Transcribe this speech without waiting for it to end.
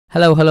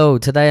Hello.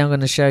 Today I'm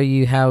going to show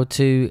you how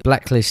to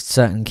blacklist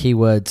certain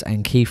keywords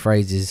and key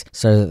phrases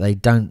so that they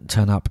don't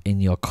turn up in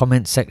your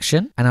comment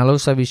section. And I'll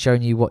also be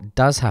showing you what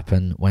does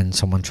happen when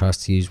someone tries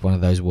to use one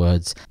of those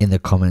words in the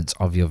comments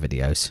of your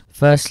videos.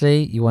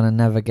 Firstly, you want to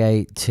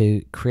navigate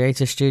to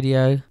Creator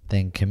Studio,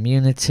 then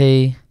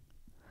Community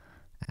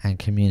and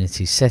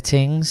Community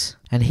Settings.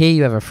 And here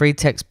you have a free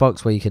text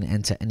box where you can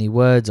enter any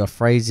words or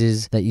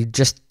phrases that you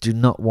just do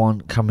not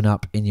want coming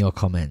up in your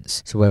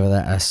comments. So whether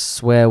that are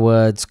swear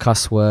words,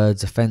 cuss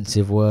words,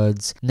 offensive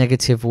words,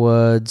 negative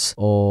words,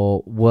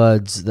 or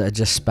words that are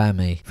just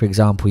spammy. For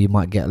example, you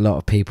might get a lot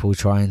of people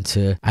trying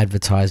to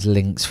advertise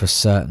links for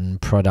certain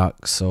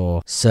products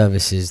or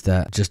services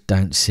that just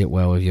don't sit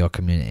well with your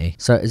community.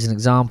 So as an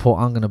example,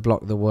 I'm going to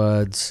block the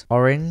words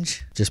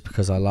orange just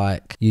because I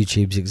like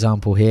YouTube's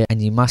example here. And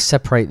you must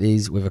separate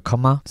these with a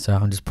comma. So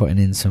I'm just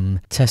putting in some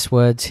test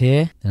words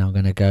here. Then I'm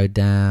going to go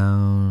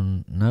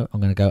down. No,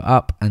 I'm going to go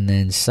up and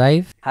then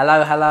save.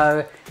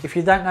 Hello. If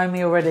you don't know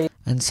me already.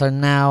 And so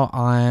now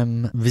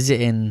I'm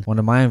visiting one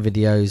of my own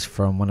videos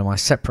from one of my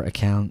separate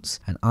accounts,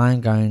 and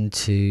I'm going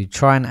to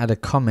try and add a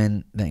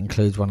comment that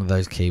includes one of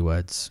those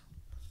keywords.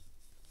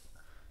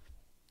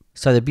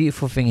 So the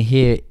beautiful thing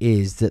here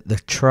is that the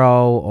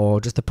troll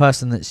or just the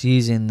person that's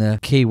using the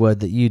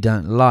keyword that you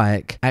don't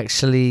like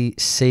actually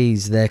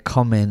sees their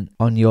comment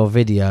on your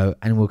video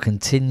and will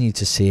continue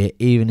to see it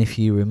even if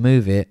you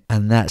remove it,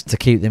 and that's to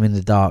keep them in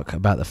the dark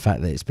about the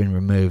fact that it's been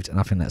removed. And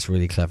I think that's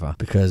really clever,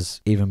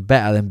 because even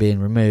better than being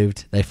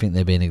removed, they think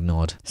they're being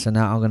ignored. So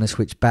now I'm going to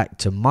switch back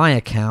to my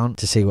account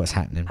to see what's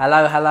happening.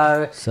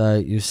 Hello. So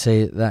you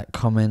see that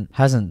comment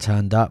hasn't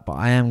turned up, but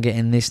I am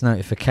getting this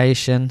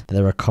notification that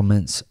there are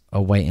comments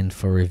are waiting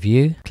for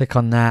review. Click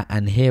on that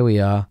and here we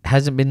are. It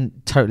hasn't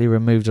been totally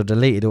removed or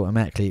deleted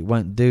automatically. It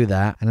won't do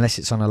that unless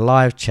it's on a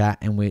live chat,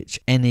 in which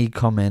any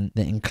comment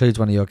that includes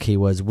one of your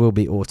keywords will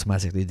be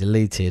automatically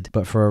deleted.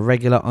 But for a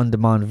regular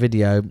on-demand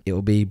video, it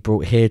will be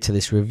brought here to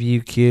this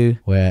review queue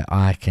where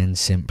I can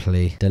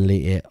simply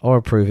delete it or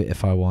approve it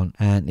if I want.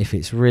 And if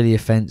it's really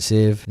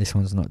offensive, this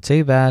one's not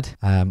too bad,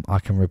 I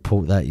can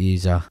report that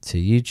user to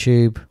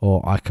YouTube,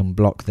 or I can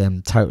block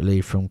them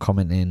totally from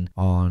commenting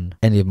on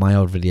any of my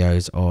old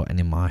videos or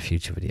any of my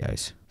future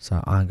videos.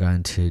 So I'm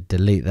going to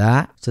delete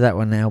that. So that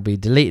will now be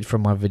deleted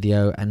from my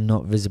video and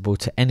not visible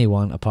to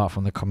anyone apart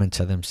from the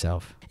commenter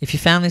themselves. If you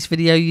found this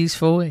video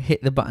useful,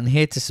 hit the button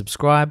here to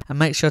subscribe, and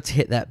make sure to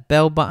hit that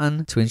bell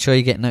button to ensure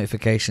you get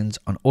notifications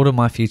on all of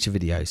my future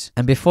videos.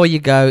 And before you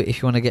go,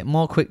 if you want to get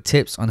more quick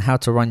tips on how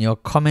to run your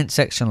comment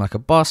section like a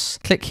boss,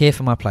 click here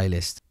for my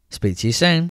playlist. Speak to you soon.